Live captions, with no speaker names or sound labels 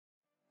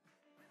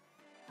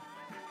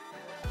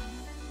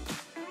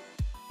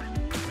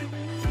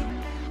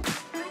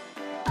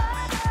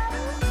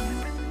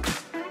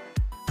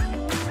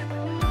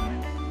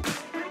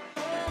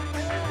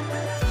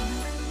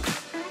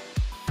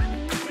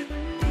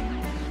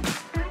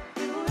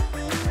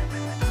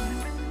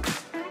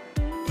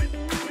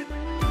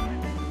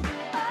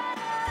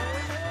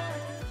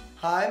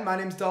Hi, my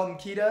name is Dalton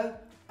Kita.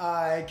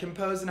 I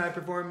compose and I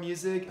perform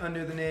music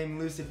under the name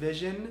Lucid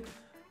Vision.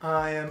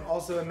 I am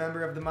also a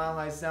member of the Mile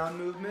High Sound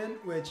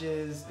Movement, which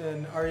is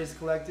an artist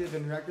collective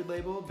and record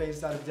label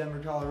based out of Denver,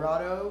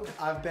 Colorado.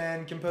 I've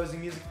been composing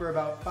music for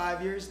about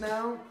 5 years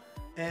now,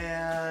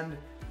 and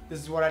this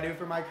is what I do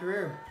for my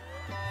career.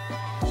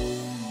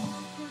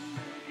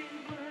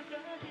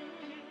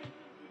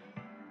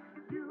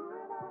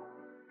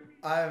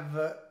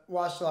 I've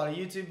watched a lot of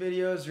YouTube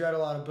videos, read a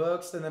lot of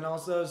books, and then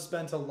also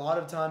spent a lot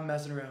of time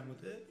messing around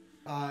with it.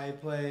 I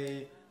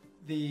play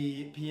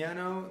the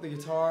piano, the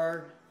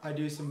guitar, I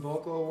do some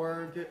vocal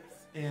work,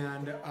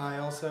 and I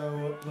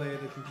also play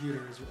the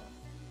computer as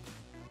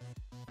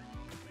well.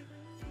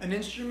 An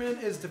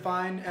instrument is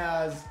defined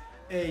as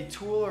a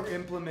tool or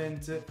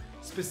implement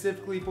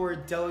specifically for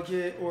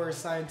delicate or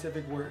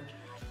scientific work.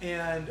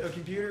 And a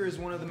computer is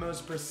one of the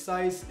most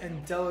precise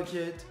and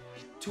delicate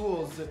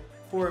tools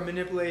for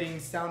manipulating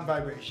sound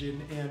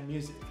vibration and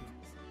music.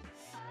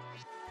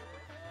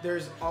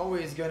 There's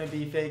always going to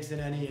be fakes in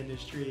any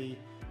industry,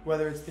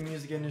 whether it's the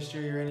music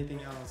industry or anything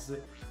else.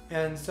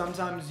 And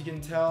sometimes you can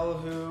tell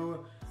who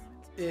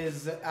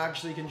is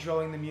actually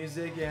controlling the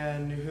music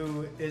and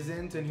who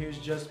isn't, and who's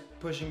just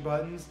pushing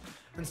buttons.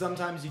 And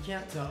sometimes you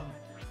can't tell.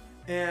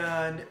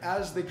 And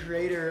as the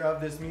creator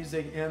of this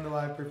music and the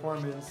live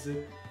performance,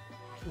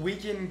 we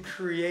can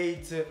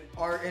create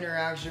our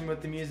interaction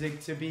with the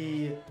music to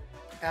be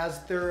as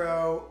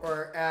thorough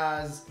or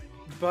as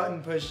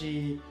button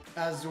pushy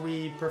as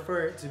we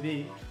prefer it to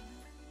be.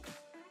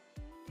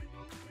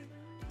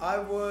 I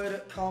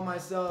would call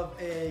myself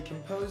a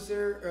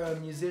composer, a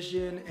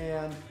musician,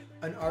 and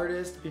an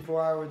artist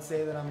before I would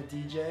say that I'm a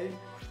DJ,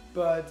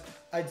 but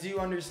I do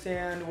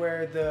understand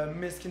where the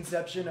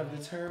misconception of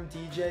the term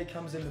DJ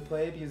comes into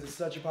play because it's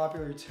such a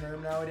popular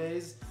term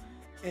nowadays,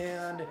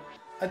 and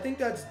I think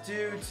that's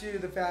due to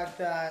the fact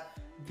that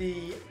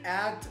the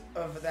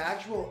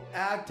actual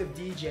act of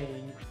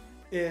DJing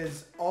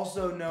is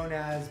also known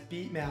as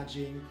beat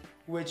matching,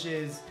 which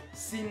is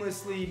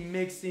seamlessly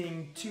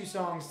mixing two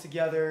songs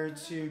together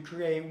to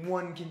create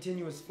one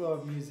continuous flow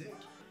of music.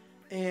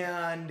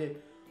 And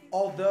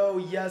although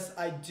yes,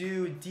 I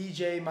do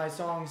DJ my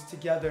songs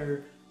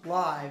together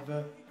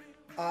live,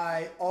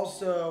 I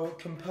also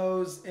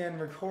compose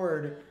and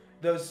record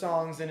those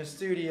songs in a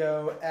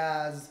studio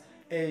as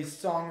a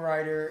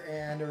songwriter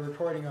and a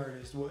recording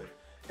artist would.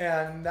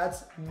 And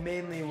that's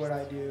mainly what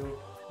I do,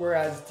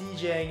 whereas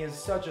DJing is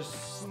such a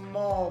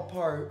small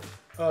part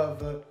of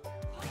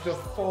the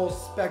full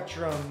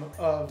spectrum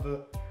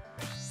of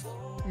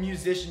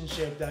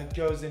musicianship that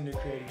goes into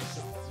creating a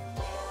song.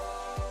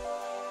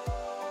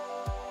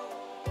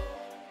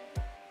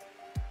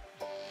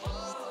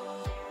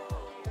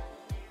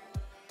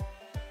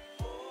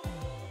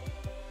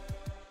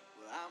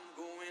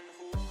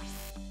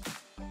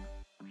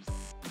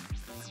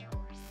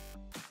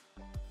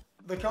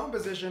 The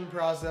composition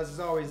process is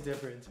always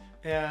different,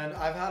 and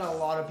I've had a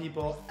lot of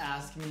people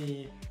ask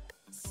me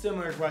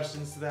similar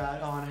questions to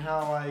that on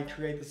how I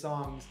create the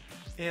songs.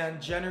 And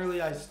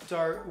generally I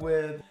start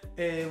with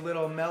a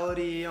little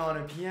melody on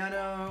a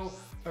piano,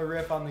 a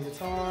riff on the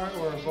guitar,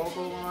 or a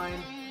vocal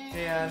line,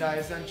 and I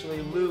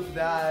essentially loop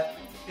that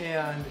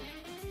and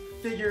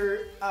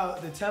figure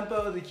out the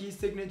tempo, the key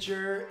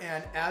signature,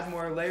 and add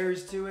more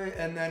layers to it,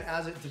 and then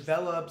as it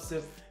develops,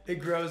 it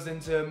grows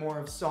into more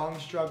of song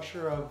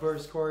structure of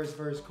verse, chorus,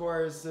 verse,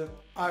 chorus.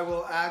 I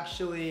will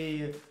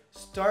actually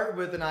start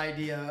with an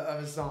idea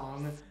of a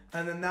song,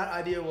 and then that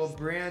idea will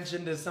branch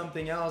into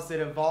something else.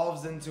 It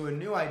evolves into a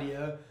new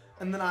idea,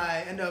 and then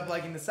I end up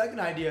liking the second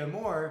idea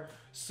more,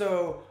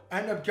 so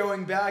I end up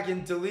going back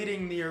and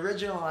deleting the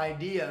original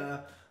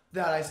idea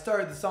that I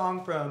started the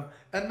song from.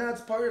 And that's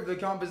part of the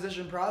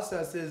composition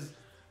process, is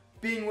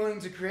being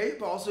willing to create,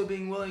 but also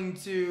being willing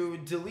to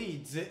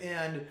delete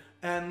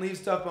and leave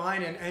stuff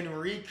behind and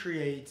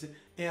recreate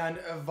and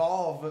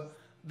evolve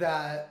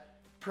that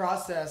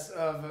process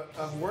of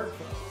workflow.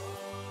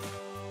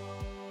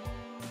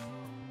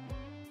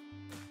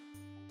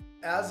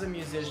 As a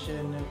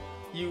musician,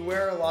 you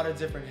wear a lot of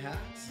different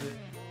hats,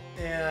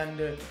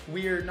 and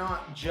we are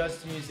not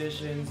just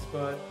musicians,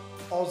 but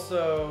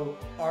also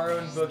our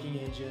own booking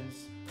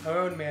agents, our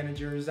own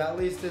managers. At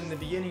least in the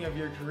beginning of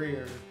your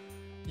career,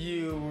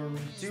 you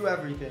do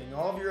everything,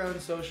 all of your own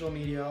social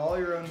media, all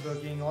your own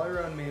booking, all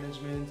your own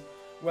management,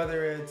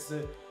 whether it's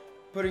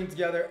putting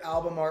together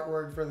album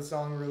artwork for the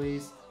song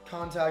release,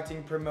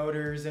 contacting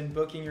promoters and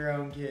booking your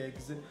own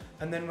gigs,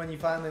 and then when you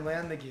finally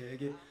land the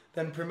gig,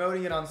 then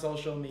promoting it on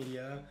social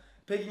media,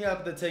 picking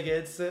up the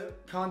tickets,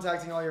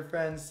 contacting all your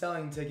friends,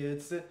 selling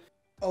tickets.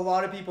 A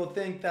lot of people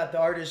think that the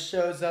artist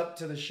shows up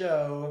to the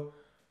show,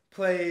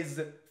 plays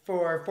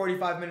for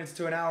 45 minutes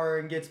to an hour,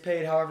 and gets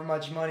paid however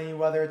much money,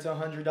 whether it's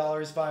 $100,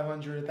 $500,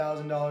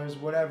 $1,000,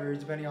 whatever,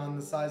 depending on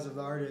the size of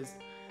the artist.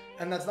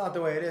 And that's not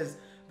the way it is.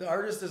 The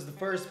artist is the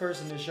first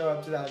person to show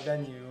up to that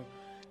venue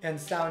and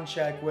sound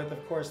check with,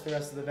 of course, the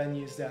rest of the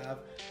venue staff.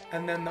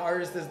 And then the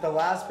artist is the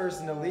last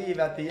person to leave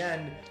at the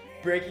end,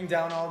 breaking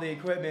down all the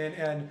equipment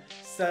and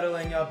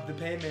settling up the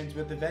payment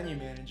with the venue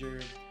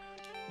manager.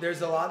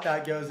 there's a lot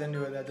that goes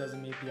into it that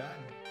doesn't meet the eye.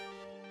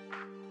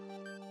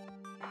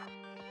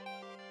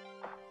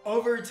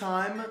 Over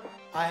time,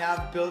 I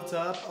have built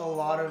up a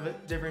lot of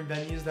different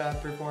venues that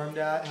I've performed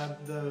at,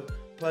 had the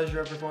pleasure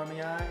of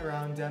performing at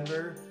around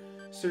Denver.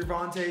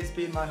 Cervantes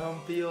being my home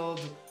field.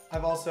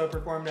 I've also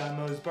performed at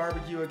Moe's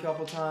Barbecue a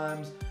couple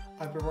times.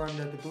 I've performed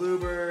at the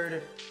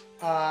Bluebird.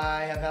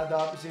 I have had the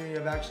opportunity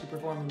of actually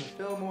performing the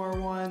Fillmore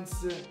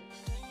once,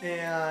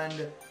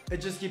 and it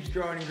just keeps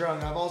growing and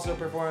growing. I've also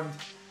performed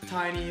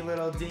tiny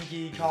little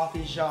dinky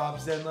coffee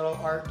shops and little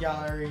art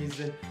galleries,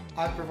 and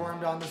I've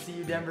performed on the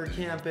CU Denver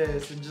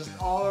campus and just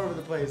all over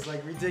the place,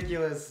 like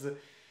ridiculous,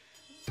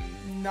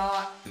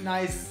 not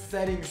nice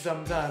settings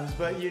sometimes,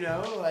 but you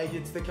know, like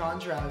it's the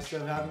contrast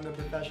of having the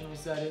professional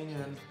setting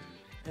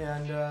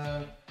and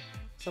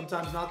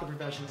sometimes not the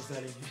professional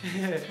setting.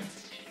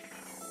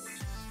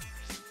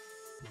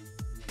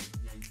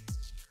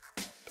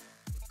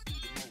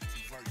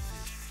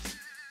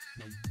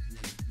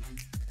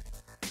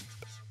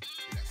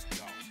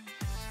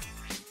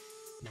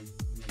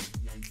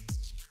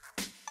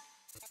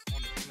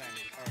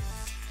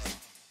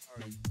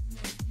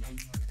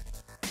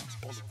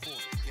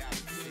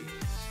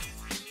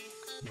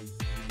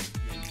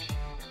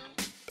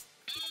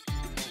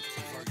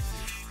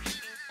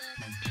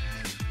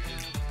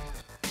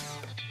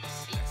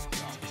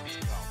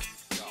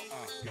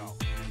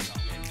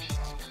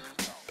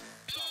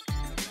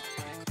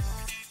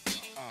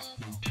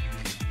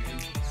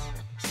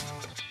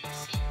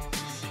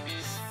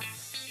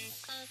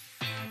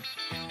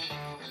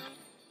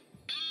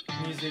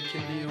 Music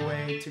can be a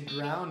way to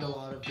ground a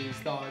lot of these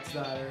thoughts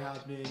that are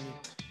happening,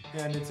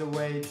 and it's a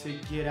way to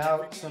get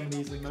out some of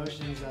these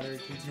emotions that are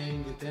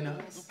contained within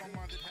us.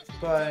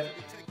 But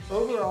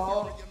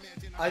overall,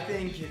 I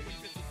think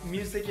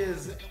music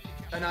is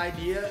an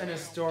idea and a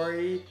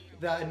story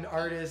that an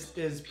artist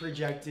is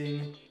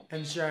projecting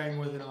and sharing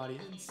with an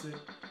audience.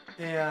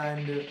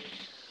 And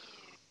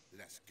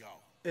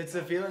it's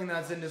a feeling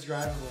that's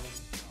indescribable,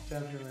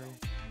 definitely.